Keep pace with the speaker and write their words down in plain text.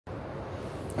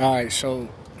Alright, so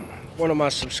one of my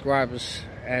subscribers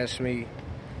asked me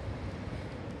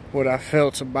what I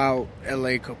felt about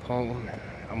LA Capone.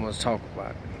 I'm gonna talk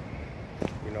about it.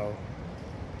 You know,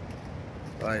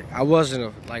 like I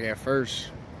wasn't at first,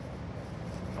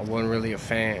 I wasn't really a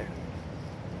fan.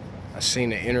 I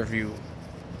seen the interview.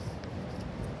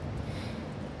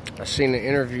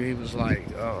 He was like,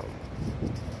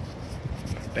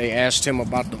 they asked him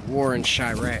about the war in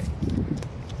Chirac.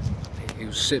 He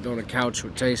was sitting on the couch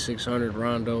with Tay 600,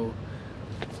 Rondo,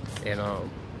 and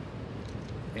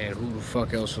who the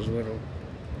fuck else was with him?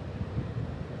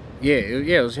 Yeah,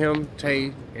 it was him,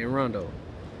 Tay, and Rondo,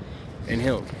 and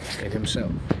him, and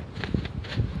himself.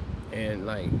 And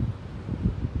like,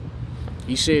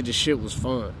 he said the shit was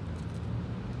fun.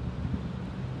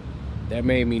 That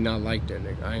made me not like that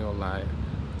nigga. I ain't gonna lie.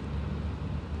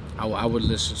 I would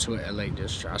listen to an LA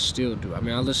diss track. I still do. I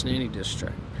mean, I listen to any diss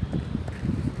track.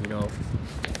 You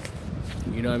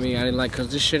know what I mean? I didn't like, cause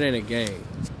this shit ain't a game.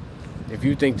 If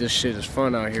you think this shit is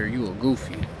fun out here, you a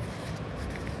goofy.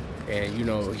 And you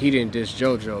know, he didn't diss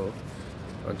JoJo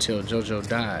until JoJo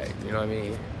died. You know what I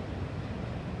mean?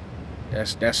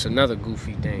 That's another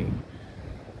goofy thing.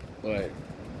 And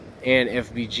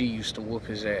FBG used to whoop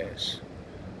his ass.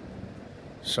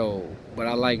 So, but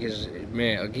I like his,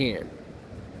 man, again,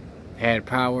 had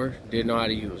power, didn't know how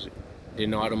to use it,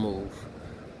 didn't know how to move.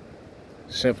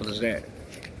 Simple as that.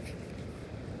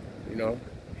 You know,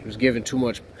 he was given too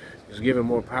much, he was given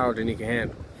more power than he can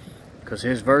handle. Because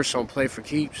his verse on Play for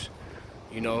Keeps,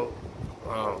 you know,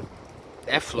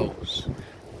 that flows,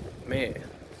 man.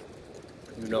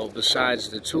 You know, besides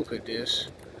the Tuka diss,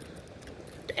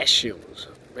 that shit was,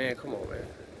 man, come on, man.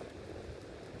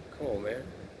 Come on, man.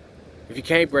 If you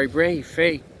can't break bread, he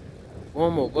fake.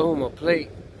 One more, go home a plate.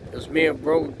 It was me and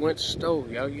bro went to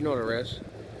stove, y'all. You know the rest.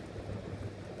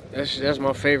 That's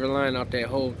my favorite line out that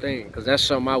whole thing, cause that's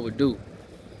something I would do.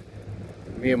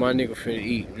 Me and my nigga finna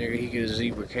eat. Nigga, he get a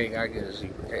zebra cake, I get a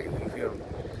zebra cake. You feel me?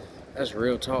 That's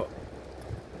real talk.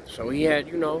 So he had,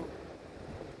 you know,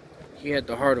 he had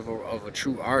the heart of a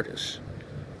true artist.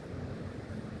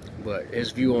 But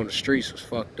his view on the streets was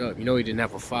fucked up. You know, he didn't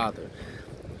have a father.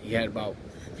 He had about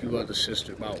a few other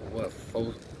sisters, about what,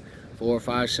 four or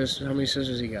five sisters? How many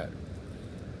sisters he got?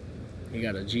 He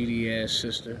got a GD ass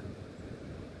sister.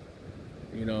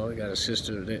 You know, he got a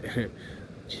sister that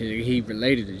he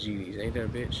related to GDs, ain't that a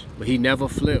bitch? But he never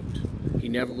flipped. He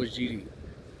never was GD.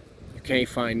 You can't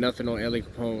find nothing on LA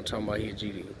Capone talking about he a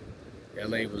GD.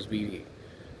 LA was BD.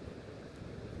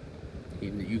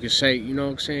 You could say, you know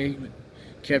what I'm saying, he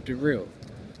kept it real.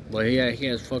 But he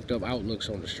has fucked up outlooks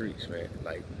on the streets, man.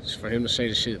 Like, for him to say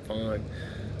this shit fun,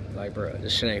 like, bro,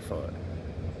 this shit ain't fun.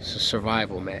 It's a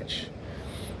survival match.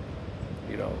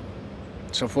 You know.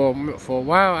 So for a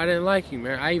while, I didn't like him,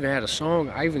 man. I even got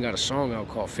a song out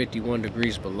called 51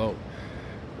 Degrees Below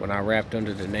when I rapped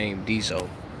under the name Deezo.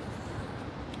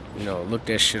 You know, look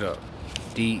that shit up.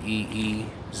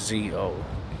 D-E-E-Z-O.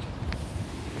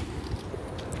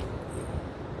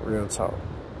 Real talk.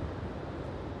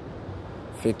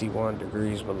 51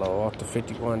 Degrees Below, off the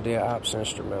 51 Dead Ops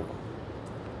instrumental.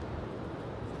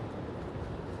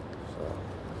 So,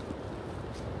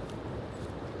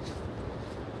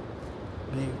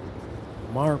 big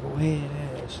marble head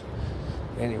ass.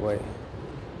 Anyway,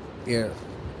 yeah,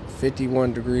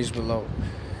 51 Degrees Below.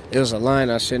 It was a line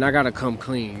I said, and I gotta come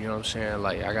clean, you know what I'm saying?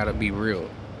 Like, I gotta be real. You know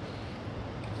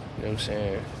what I'm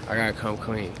saying? I gotta come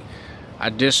clean.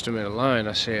 I dissed him in a line.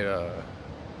 I said, a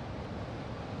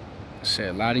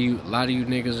lot of you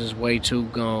niggas is way too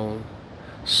gone.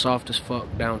 Soft as fuck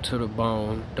down to the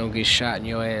bone. Don't get shot in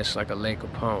your ass like a Lake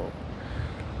Capone.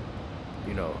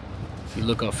 You know, if you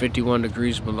look up 51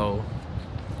 Degrees Below,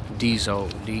 Deezo,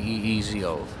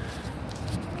 D-E-E-Z-O.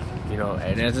 You know,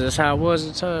 and that's how it was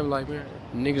at the time. Like, man,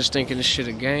 niggas thinking this shit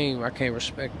a game, I can't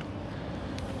respect them.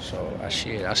 So I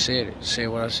said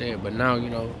what I said. But now, you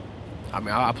know, I mean,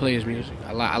 I play his music.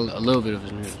 I like a little bit of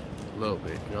his music, a little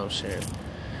bit. You know what I'm saying?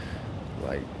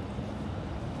 Like,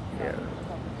 yeah.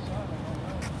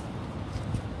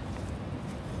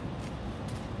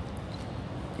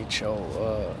 Get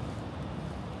your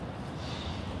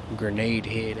grenade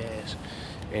head ass.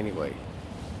 Anyway,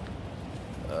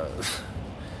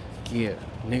 yeah,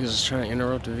 niggas is trying to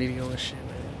interrupt the video and shit,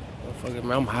 man. Motherfucker,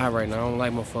 man, I'm high right now. I don't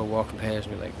like motherfuckers walking past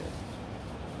me like that.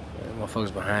 Man,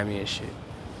 motherfuckers behind me and shit.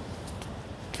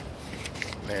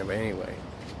 Man, but anyway,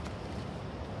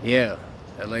 yeah.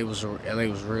 LA was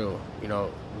real, you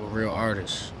know, we're real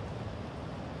artists.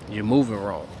 You're moving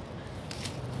wrong.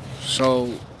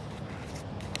 So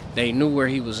they knew where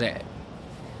he was at.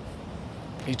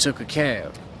 He took a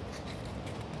cab.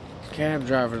 Cab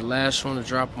driver, the last one to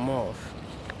drop him off.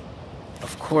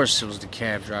 Of course it was the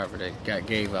cab driver that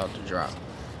gave out the drop.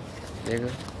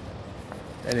 Nigga.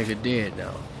 That nigga dead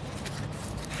now.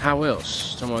 How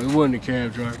else? Somebody, it wasn't the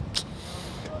cab driver.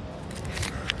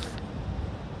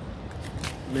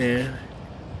 Man,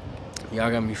 y'all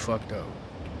got me fucked up.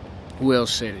 Who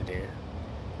else said it then?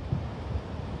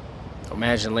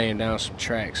 Imagine laying down some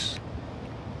tracks,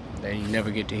 then you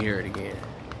never get to hear it again.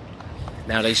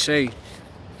 Now they say,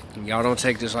 y'all don't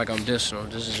take this like I'm dissing them.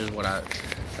 This is just what I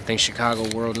think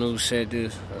Chicago World News said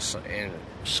this, and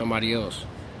somebody else.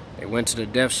 They went to the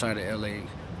death side of LA,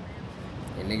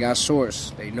 and they got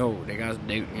source. They know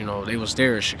they was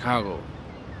there in Chicago,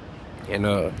 and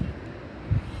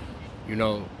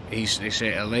they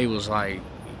said LA was like,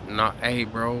 not, hey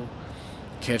bro,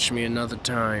 catch me another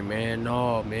time, man.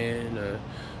 No, man.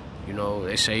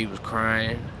 They say he was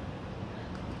crying.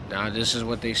 Now this is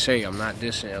what they say. I'm not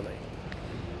dissing LA.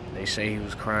 They say he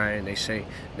was crying. They say,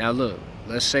 now look,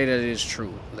 let's say that it's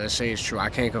true. Let's say it's true. I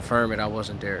can't confirm it. I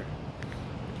wasn't there.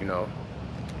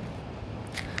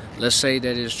 Let's say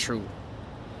that it's true.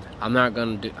 I'm not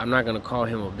gonna call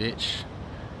him a bitch,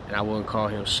 and I wouldn't call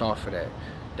him soft for that.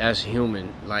 That's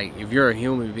human. Like, if you're a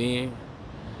human being,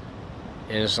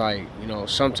 and it's like,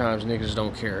 sometimes niggas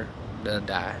don't care. They'll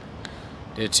die.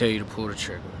 They'll tell you to pull the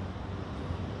trigger.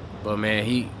 But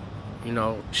man,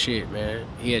 shit, man.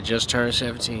 He had just turned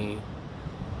 17.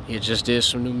 He had just did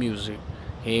some new music.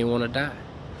 He ain't want to die.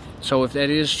 So if that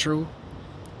is true,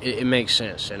 it makes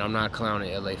sense. And I'm not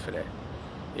clowning LA for that.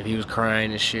 If he was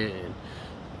crying and shit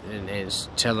and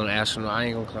asking him, I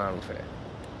ain't gonna clown him for that.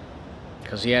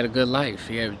 Because he had a good life.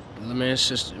 He had,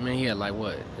 he had like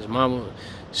what? His mama,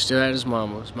 still had his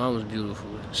mama. His mama was beautiful.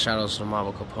 Shout out to the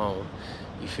mama Capone.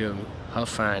 You feel me? Her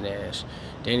fine ass.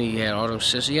 Then he had all them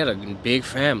sisters. He had a big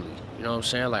family. You know what I'm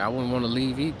saying? Like, I wouldn't want to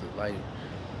leave either. Like,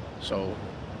 so,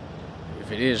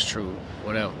 if it is true,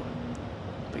 whatever.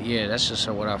 But yeah, that's just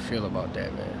what I feel about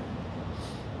that, man.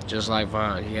 Just like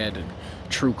Von, he had the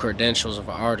true credentials of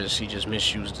an artist. He just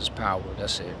misused his power.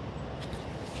 That's it.